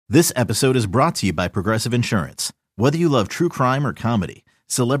This episode is brought to you by Progressive Insurance. Whether you love true crime or comedy,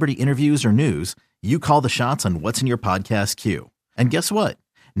 celebrity interviews or news, you call the shots on what's in your podcast queue. And guess what?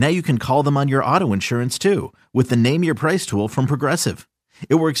 Now you can call them on your auto insurance too with the Name Your Price tool from Progressive.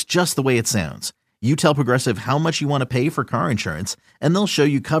 It works just the way it sounds. You tell Progressive how much you want to pay for car insurance, and they'll show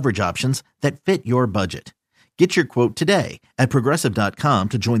you coverage options that fit your budget. Get your quote today at Progressive.com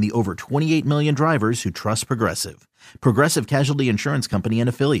to join the over 28 million drivers who trust Progressive. Progressive Casualty Insurance Company and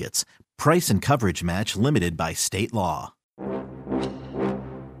Affiliates. Price and coverage match limited by state law.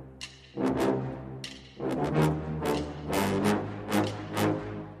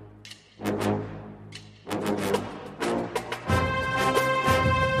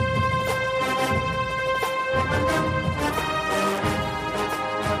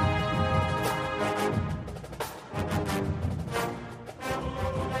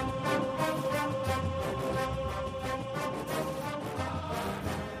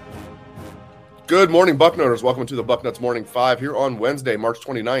 Good morning, Bucknutters. Welcome to the Bucknuts Morning 5 here on Wednesday, March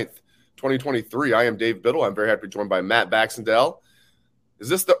 29th, 2023. I am Dave Biddle. I'm very happy to be joined by Matt Baxendale. Is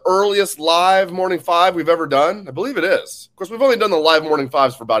this the earliest live Morning 5 we've ever done? I believe it is. Of course, we've only done the live Morning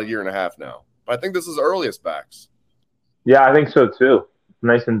 5s for about a year and a half now, but I think this is the earliest, Bax. Yeah, I think so too.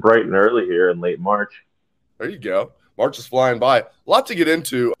 Nice and bright and early here in late March. There you go. March is flying by. A lot to get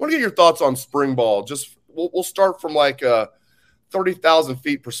into. I want to get your thoughts on spring ball. We'll start from like a 30,000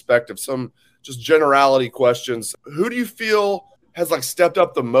 feet perspective, some just generality questions. Who do you feel has stepped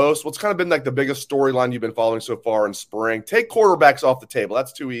up the most? What's kind of been the biggest storyline you've been following so far in spring? Take quarterbacks off the table.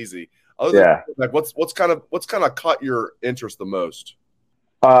 That's too easy. Other than what's kind of caught your interest the most?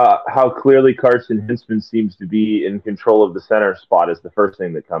 How clearly Carson Hintzman seems to be in control of the center spot is the first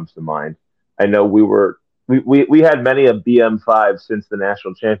thing that comes to mind. I know we had many a BM5 since the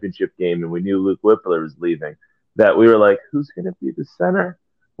national championship game, and we knew Luke Whippler was leaving, that we were like, who's going to be the center?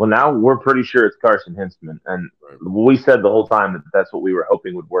 Well, now we're pretty sure it's Carson Hintzman. And we said the whole time that that's what we were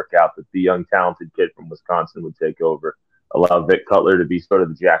hoping would work out, that the young, talented kid from Wisconsin would take over, allow Vic Cutler to be sort of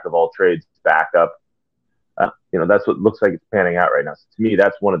the jack of all trades backup. That's what looks like it's panning out right now. So to me,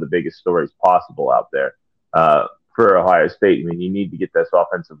 that's one of the biggest stories possible out there for Ohio State. I mean, you need to get this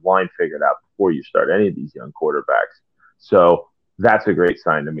offensive line figured out before you start any of these young quarterbacks. So that's a great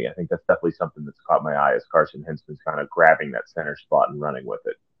sign to me. I think that's definitely something that's caught my eye as Carson Hintzman's kind of grabbing that center spot and running with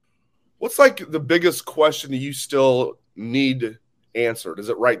it. What's the biggest question that you still need answered? Is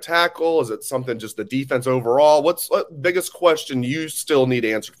it right tackle? Is it something just the defense overall? What's the biggest question you still need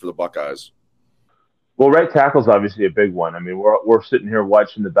answered for the Buckeyes? Well, right tackle is obviously a big one. I mean, we're sitting here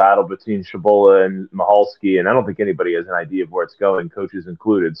watching the battle between Shabola and Mahalski, and I don't think anybody has an idea of where it's going, coaches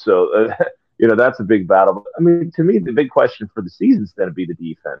included. So, that's a big battle. I mean, to me, the big question for the season is going to be the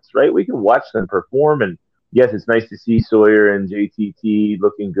defense, right? We can watch them perform, and yes, it's nice to see Sawyer and JTT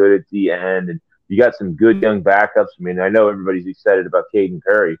looking good at the end, and you got some good young backups. I mean, I know everybody's excited about Caden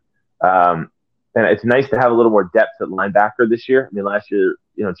Curry, and it's nice to have a little more depth at linebacker this year. I mean, last year,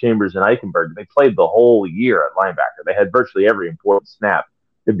 Chambers and Eichenberg, they played the whole year at linebacker. They had virtually every important snap.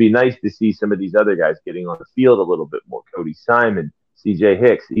 It'd be nice to see some of these other guys getting on the field a little bit more. Cody Simon, CJ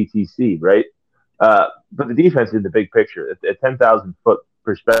Hicks, ETC, right? But the defense is the big picture. A 10,000-foot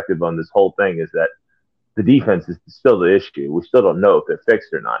perspective on this whole thing is that the defense is still the issue. We still don't know if they're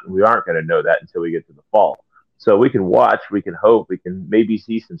fixed or not, and we aren't going to know that until we get to the fall. So we can watch, we can hope, we can maybe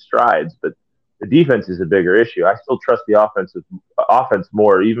see some strides, but the defense is a bigger issue. I still trust the offense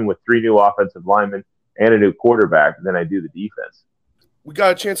more, even with 3 new offensive linemen and a new quarterback, than I do the defense. We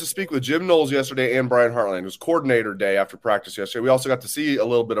got a chance to speak with Jim Knowles yesterday and Brian Hartline. It was coordinator day after practice yesterday. We also got to see a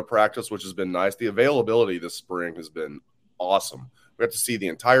little bit of practice, which has been nice. The availability this spring has been awesome. We got to see the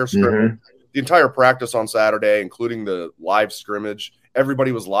entire scrimmage, the entire practice on Saturday, including the live scrimmage.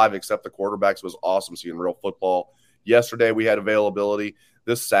 Everybody was live except the quarterbacks. It was awesome seeing real football. Yesterday we had availability.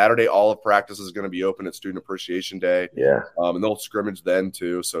 This Saturday, all of practice is going to be open at Student Appreciation Day. Yeah. And they'll scrimmage then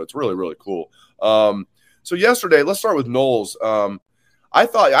too. So it's really, really cool. So yesterday, let's start with Knowles.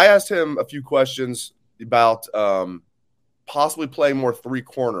 I asked him a few questions about possibly playing more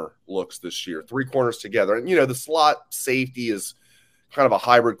 3-corner looks this year, 3 corners together. And, the slot safety is kind of a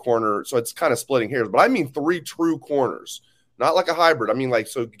hybrid corner, so it's kind of splitting hairs. But I mean 3 true corners, not like a hybrid. I mean,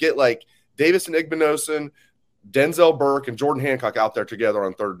 so get Davis and Igbinosun, Denzel Burke, and Jordan Hancock out there together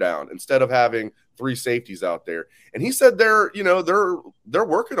on 3rd down instead of having 3 safeties out there. And he said they're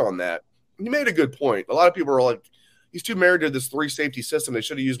working on that. And he made a good point. A lot of people are like, he's too married to this 3-safety system. They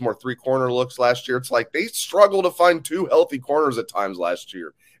should have used more 3-corner looks last year. It's like they struggled to find 2 healthy corners at times last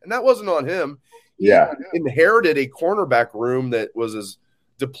year. And that wasn't on him. He inherited a cornerback room that was as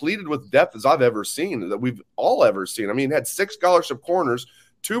depleted with depth as I've ever seen, that we've all ever seen. I mean, had 6 scholarship corners,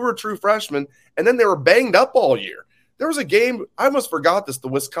 2 were true freshmen, and then they were banged up all year. There was a game, I almost forgot this, the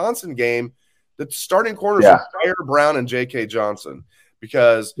Wisconsin game, the starting corners were Jair Brown and J.K. Johnson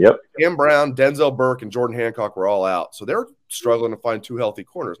because Cam Brown, Denzel Burke, and Jordan Hancock were all out. So they're struggling to find 2 healthy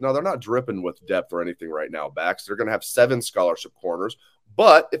corners. Now, they're not dripping with depth or anything right now, backs. They're going to have 7 scholarship corners.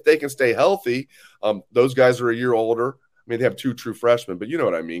 But if they can stay healthy, those guys are a year older. I mean, they have 2 true freshmen, but you know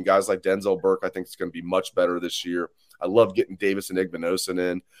what I mean. Guys like Denzel Burke, I think it's going to be much better this year. I love getting Davis and Igbinosun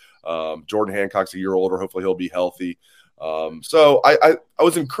in. Jordan Hancock's a year older. Hopefully he'll be healthy. So I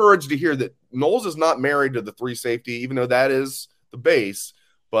was encouraged to hear that Knowles is not married to the 3 safety, even though that is the base.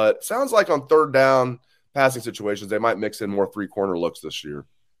 But it sounds like on third down passing situations, they might mix in more 3-corner looks this year.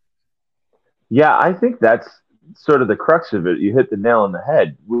 Yeah, I think that's sort of the crux of it. You hit the nail on the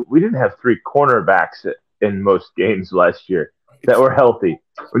head. We didn't have 3 cornerbacks in most games last year that were healthy.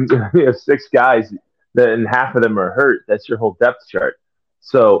 When you have 6 guys and half of them are hurt, that's your whole depth chart.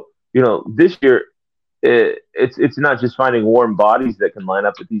 So, this year, it's not just finding warm bodies that can line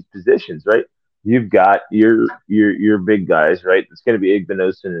up at these positions, right? You've got your big guys, right? It's going to be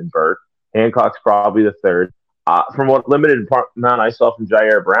Igbinosun and Burke. Hancock's probably the third. From what limited amount I saw from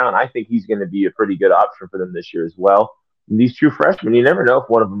Jair Brown, I think he's going to be a pretty good option for them this year as well. And these true freshmen, you never know if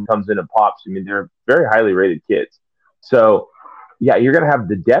one of them comes in and pops. I mean, they're very highly rated kids. So, yeah, you're going to have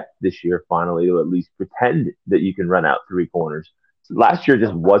the depth this year finally to at least pretend that you can run out 3 corners. Last year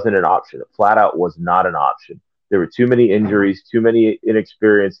just wasn't an option. It flat out was not an option. There were too many injuries, too many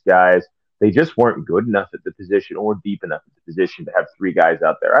inexperienced guys. They just weren't good enough at the position or deep enough at the position to have 3 guys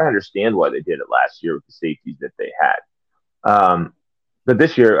out there. I understand why they did it last year with the safeties that they had. But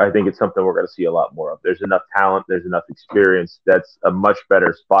this year, I think it's something we're going to see a lot more of. There's enough talent. There's enough experience. That's a much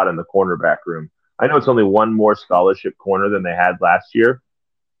better spot in the cornerback room. I know it's only 1 more scholarship corner than they had last year,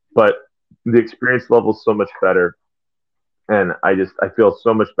 but the experience level is so much better. And I feel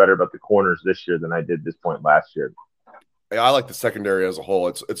so much better about the corners this year than I did this point last year. Yeah, I like the secondary as a whole.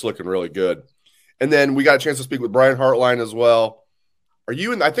 It's looking really good. And then we got a chance to speak with Brian Hartline as well. Are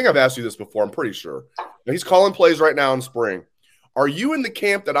you in? I think I've asked you this before. I'm pretty sure. Now, he's calling plays right now in spring. Are you in the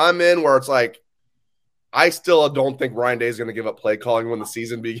camp that I'm in where it's like, I still don't think Ryan Day is going to give up play calling when the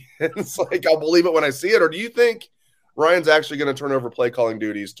season begins? Like, I'll believe it when I see it. Or do you think Ryan's actually going to turn over play calling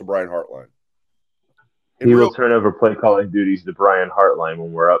duties to Brian Hartline? He will turn over play calling duties to Brian Hartline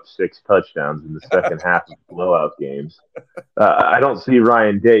when we're up 6 touchdowns in the second half of blowout games. I don't see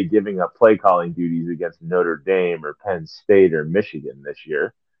Ryan Day giving up play calling duties against Notre Dame or Penn State or Michigan this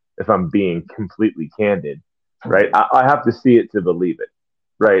year, if I'm being completely candid, right? I have to see it to believe it,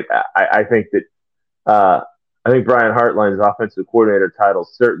 right? I think that I think Brian Hartline's offensive coordinator title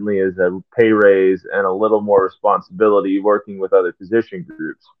certainly is a pay raise and a little more responsibility working with other position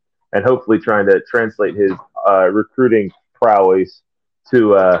groups, and hopefully trying to translate his recruiting prowess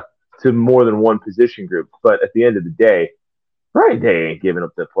to more than one position group. But at the end of the day, Ryan Day ain't giving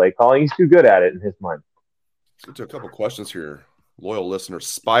up the play calling. He's too good at it in his mind. Let's get to a couple questions here. Loyal listener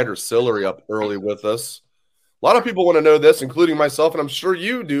Spider Sillery up early with us. A lot of people want to know this, including myself, and I'm sure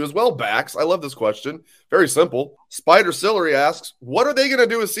you do as well, Bax. I love this question. Very simple. Spider Sillery asks, what are they going to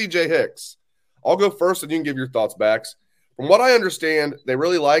do with C.J. Hicks? I'll go first, and you can give your thoughts, Bax. From what I understand, they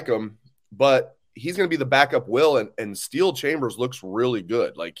really like him, but he's going to be the backup Will, and Steel Chambers looks really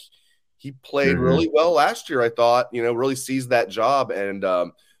good. Like, he played really well last year, I thought, really seized that job and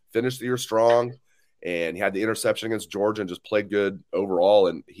finished the year strong. And he had the interception against Georgia and just played good overall.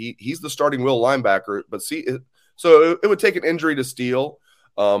 And he's the starting Will linebacker. But so it would take an injury to Steele.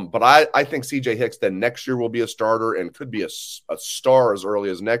 But I think C.J. Hicks then next year will be a starter and could be a star as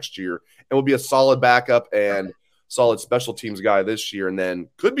early as next year, and will be a solid backup and solid special teams guy this year, and then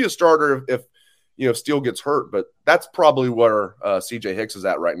could be a starter if Steele gets hurt. But that's probably where C.J. Hicks is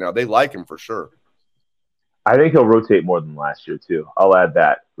at right now. They like him for sure. I think he'll rotate more than last year too. I'll add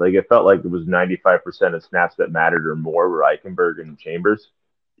that. Like, it felt like it was 95% of snaps that mattered or more were Eichenberg and Chambers.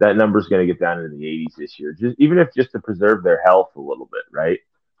 That number's going to get down into the 80s this year, even if just to preserve their health a little bit, right?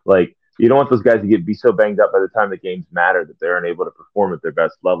 Like, you don't want those guys to be so banged up by the time the games matter that they're unable to perform at their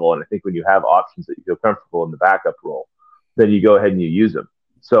best level. And I think when you have options that you feel comfortable in the backup role, then you go ahead and you use them.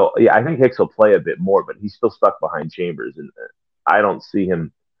 So, yeah, I think Hicks will play a bit more, but he's still stuck behind Chambers. And I don't see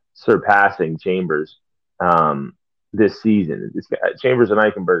him surpassing Chambers this season. Chambers and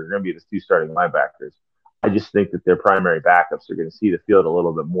Eichenberg are going to be the 2 starting linebackers. I just think that their primary backups are going to see the field a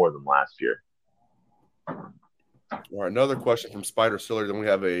little bit more than last year. All right, another question from Spider Sillery. Then we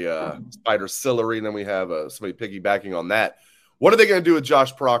have a Spider Sillery, and then we have somebody piggybacking on that. What are they going to do with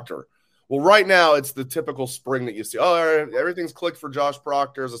Josh Proctor? Well, right now it's the typical spring that you see. Oh, everything's clicked for Josh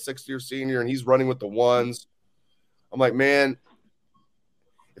Proctor as a 6th-year senior, and he's running with the ones. I'm like, man,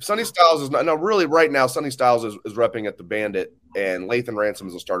 if Sonny Styles is not – no, really right now Sonny Styles is repping at the Bandit and Lathan Ransom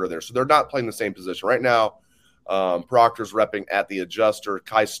is a starter there. So they're not playing the same position. Right now, Proctor's repping at the adjuster.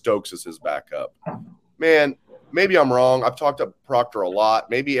 Kai Stokes is his backup. Man, maybe I'm wrong. I've talked to Proctor a lot.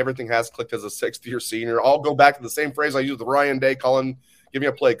 Maybe everything has clicked as a sixth-year senior. I'll go back to the same phrase I used with Ryan Day calling – give me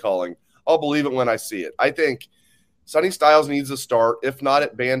a play calling. I'll believe it when I see it. I think Sonny Styles needs a start. If not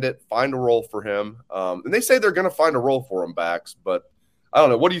at Bandit, find a role for him. And they say they're going to find a role for him backs, but I don't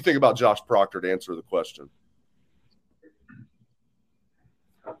know. What do you think about Josh Proctor to answer the question?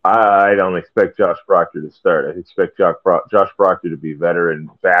 I don't expect Josh Proctor to start. I expect Josh Proctor to be veteran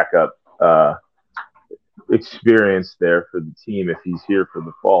backup experience there for the team if he's here for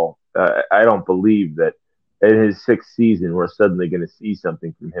the fall. I don't believe that in his sixth season we're suddenly going to see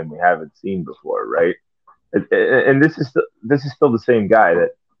something from him we haven't seen before, right? And this is still the same guy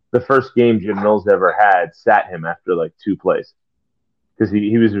that the first game Jim Knowles ever had sat him after like 2 plays. Because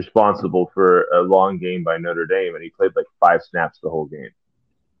he was responsible for a long game by Notre Dame, and he played like 5 snaps the whole game,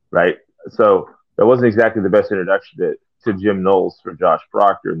 right? So that wasn't exactly the best introduction to Jim Knowles for Josh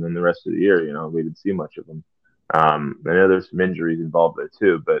Proctor, and then the rest of the year, we didn't see much of him. I know there's some injuries involved there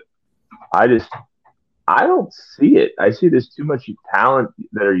too, but I don't see it. I see there's too much talent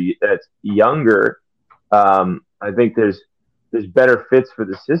that's younger. I think there's better fits for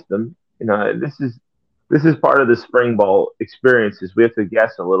the system. This is part of the spring ball experiences. We have to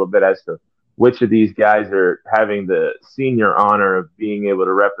guess a little bit as to which of these guys are having the senior honor of being able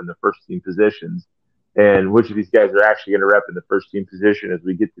to rep in the first team positions, and which of these guys are actually going to rep in the first team position as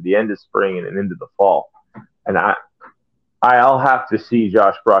we get to the end of spring and into the fall. And I'll have to see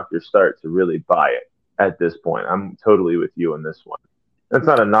Josh Proctor start to really buy it at this point. I'm totally with you on this one. That's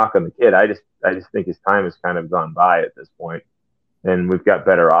not a knock on the kid. I just think his time has kind of gone by at this point, and we've got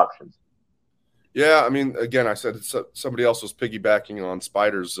better options. Yeah, I mean, again, I said somebody else was piggybacking on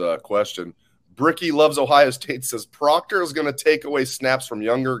Spider's question. Bricky Loves Ohio State says Proctor is going to take away snaps from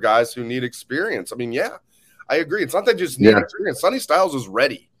younger guys who need experience. I mean, yeah, I agree. It's not that just need experience. Sonny Styles is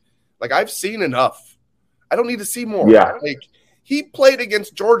ready. Like, I've seen enough. I don't need to see more. Yeah. Like, he played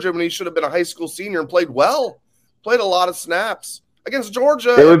against Georgia when he should have been a high school senior and played well. Played a lot of snaps against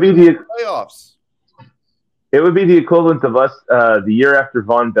Georgia. It would be the playoffs. It would be the equivalent of us the year after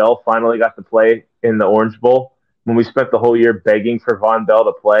Von Bell finally got to play in the Orange Bowl, when we spent the whole year begging for Von Bell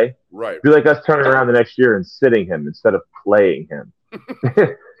to play. Right. It'd be like us turning around the next year and sitting him instead of playing him.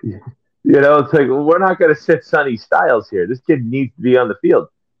 It's like, we're not going to sit Sonny Styles here. This kid needs to be on the field.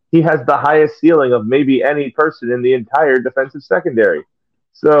 He has the highest ceiling of maybe any person in the entire defensive secondary.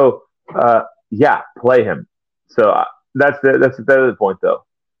 So, play him. So that's the other point, though.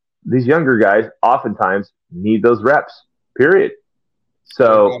 These younger guys oftentimes need those reps, period.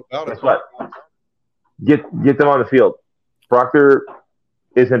 So that's what. Get them on the field. Proctor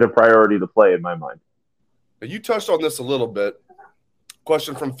isn't a priority to play in my mind. Now, you touched on this a little bit.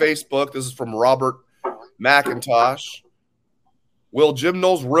 Question from Facebook. This is from Robert McIntosh. Will Jim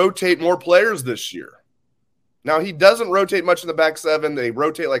Knowles rotate more players this year? Now, he doesn't rotate much in the back seven. They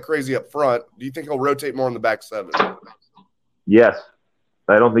rotate like crazy up front. Do you think he'll rotate more in the back seven? Yes.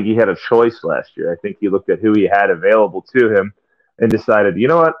 I don't think he had a choice last year. I think he looked at who he had available to him and decided, you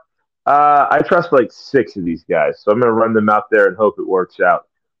know what? I trust like 6 of these guys, so I'm going to run them out there and hope it works out.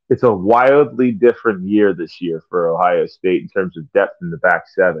 It's a wildly different year this year for Ohio State in terms of depth in the back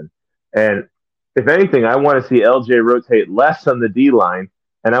seven. And if anything, I want to see LJ rotate less on the D-line,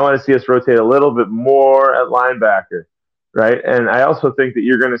 and I want to see us rotate a little bit more at linebacker, right? And I also think that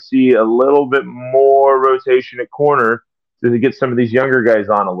you're going to see a little bit more rotation at corner to get some of these younger guys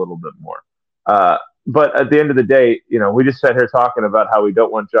on a little bit more. But at the end of the day, we just sat here talking about how we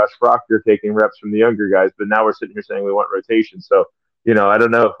don't want Josh Proctor taking reps from the younger guys, but now we're sitting here saying we want rotation. So, I don't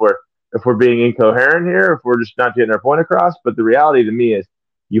know if we're being incoherent here, if we're just not getting our point across. But the reality to me is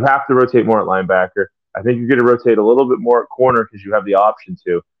you have to rotate more at linebacker. I think you're going to rotate a little bit more at corner because you have the option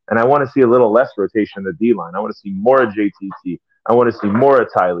to. And I want to see a little less rotation in the D-line. I want to see more of JTT. I want to see more of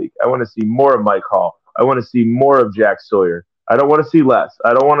Tyleek. I want to see more of Mike Hall. I want to see more of Jack Sawyer. I don't want to see less.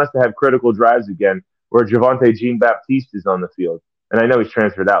 I don't want us to have critical drives again where Javonte Jean-Baptiste is on the field. And I know he's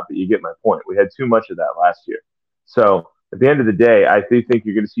transferred out, but you get my point. We had too much of that last year. So at the end of the day, I do think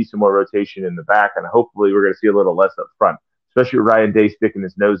you're going to see some more rotation in the back, and hopefully we're going to see a little less up front, especially with Ryan Day sticking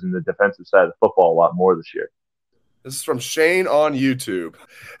his nose in the defensive side of the football a lot more this year. This is from Shane on YouTube.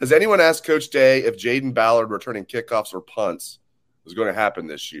 Has anyone asked Coach Day if Jaden Ballard returning kickoffs or punts is going to happen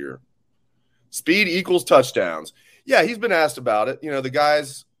this year? Speed equals touchdowns. Yeah, he's been asked about it. The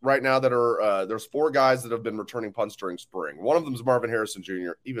guys right now that are there's 4 guys that have been returning punts during spring. One of them is Marvin Harrison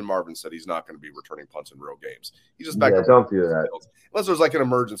Jr. Even Marvin said he's not going to be returning punts in real games. He's just back. Yeah, don't do that. Unless there's like an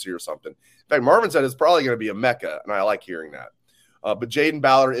emergency or something. In fact, Marvin said it's probably going to be a Mecca, and I like hearing that. But Jaden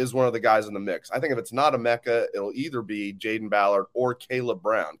Ballard is one of the guys in the mix. I think if it's not a Mecca, it'll either be Jaden Ballard or Caleb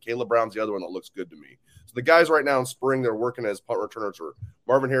Brown. Caleb Brown's the other one that looks good to me. So the guys right now in spring that are working as punt returners are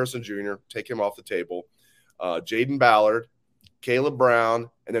Marvin Harrison Jr., take him off the table, Jaden Ballard, Caleb Brown,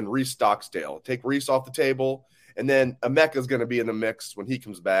 and then Reese Stocksdale. Take Reese off the table, and then Emeka is going to be in the mix when he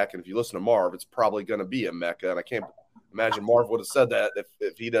comes back. And if you listen to Marv, it's probably going to be Emeka. And I can't imagine Marv would have said that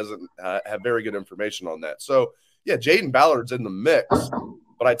if he doesn't have very good information on that. So, yeah, Jaden Ballard's in the mix,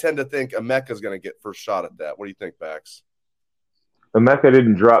 but I tend to think Emeka is going to get first shot at that. What do you think, Bax? Emeka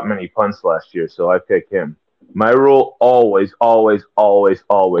didn't drop many punts last year, so I pick him. My rule always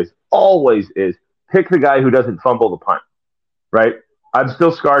is pick the guy who doesn't fumble the punt. Right? I'm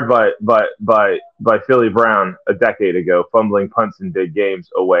still scarred by Philly Brown a decade ago, fumbling punts in big games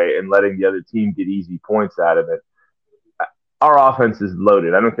away and letting the other team get easy points out of it. Our offense is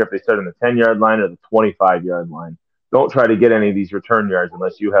loaded. I don't care if they start on the 10-yard line or the 25-yard line. Don't try to get any of these return yards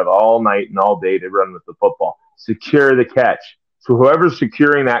unless you have all night and all day to run with the football. Secure the catch. So whoever's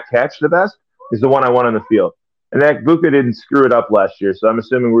securing that catch the best is the one I want on the field. And that Buka didn't screw it up last year, so I'm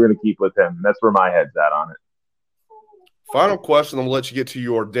assuming we're going to keep with him. That's where my head's at on it. Final question, I'm going to let you get to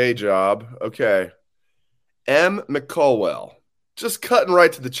your day job. Okay. M. McCulwell. Just cutting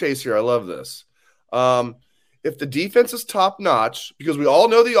right to the chase here. I love this. If the defense is top-notch, because we all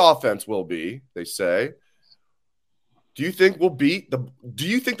know the offense will be, they say, do you think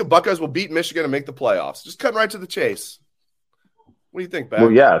the Buckeyes will beat Michigan and make the playoffs? Just cutting right to the chase. What do you think, Ben?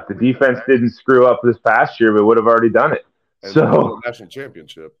 Well, yeah, if the defense didn't screw up this past year, we would have already done it. And so the national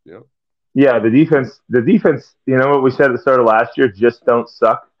championship, yeah. Yeah, the defense, you know what we said at the start of last year, just don't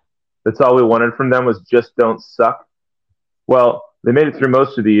suck. That's all we wanted from them was just don't suck. Well, they made it through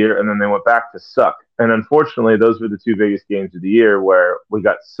most of the year, and then they went back to suck. And unfortunately, those were the 2 biggest games of the year where we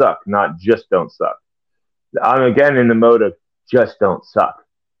got suck, not just don't suck. I'm again in the mode of just don't suck.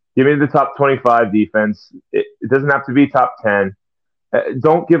 Give me the top 25 defense. It doesn't have to be top 10.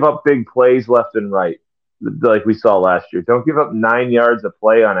 Don't give up big plays left and right like we saw last year. Don't give up 9 yards a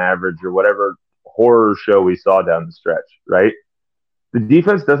play on average or whatever horror show we saw down the stretch, right? The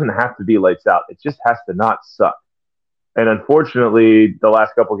defense doesn't have to be lights out. It just has to not suck. And unfortunately, the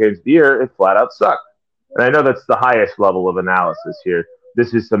last couple games of the year, it flat out sucked. And I know that's the highest level of analysis here.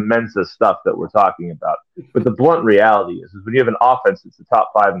 This is some Mensa stuff that we're talking about. But the blunt reality is when you have an offense that's the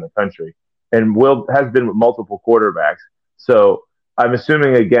top 5 in the country and has been with multiple quarterbacks. So I'm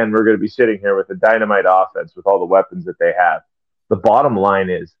assuming, again, we're going to be sitting here with a dynamite offense with all the weapons that they have. The bottom line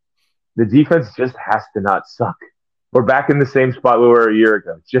is the defense just has to not suck. We're back in the same spot we were a year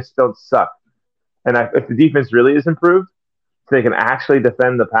ago. Just don't suck. And if the defense really is improved, if they can actually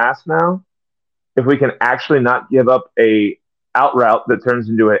defend the pass now, if we can actually not give up a out route that turns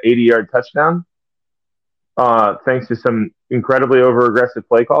into an 80-yard touchdown, thanks to some incredibly over-aggressive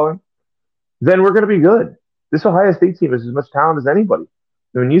play calling, then we're going to be good. This Ohio State team has as much talent as anybody.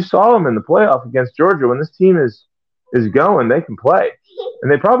 When you saw them in the playoff against Georgia, when this team is going, they can play.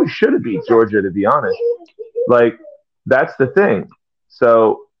 And they probably should have beat Georgia, to be honest. Like, that's the thing.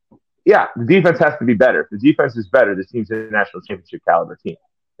 So, yeah, the defense has to be better. If the defense is better, this team's a national championship caliber team.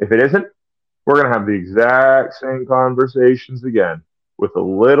 If it isn't, we're going to have the exact same conversations again with a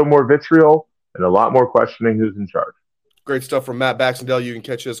little more vitriol and a lot more questioning who's in charge. Great stuff from Matt Baxendale. You can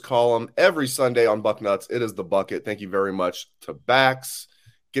catch his column every Sunday on Bucknuts. It is the bucket. Thank you very much to Bax.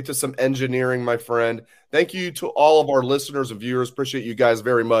 Get to some engineering, my friend. Thank you to all of our listeners and viewers. Appreciate you guys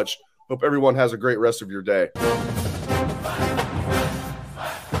very much. Hope everyone has a great rest of your day.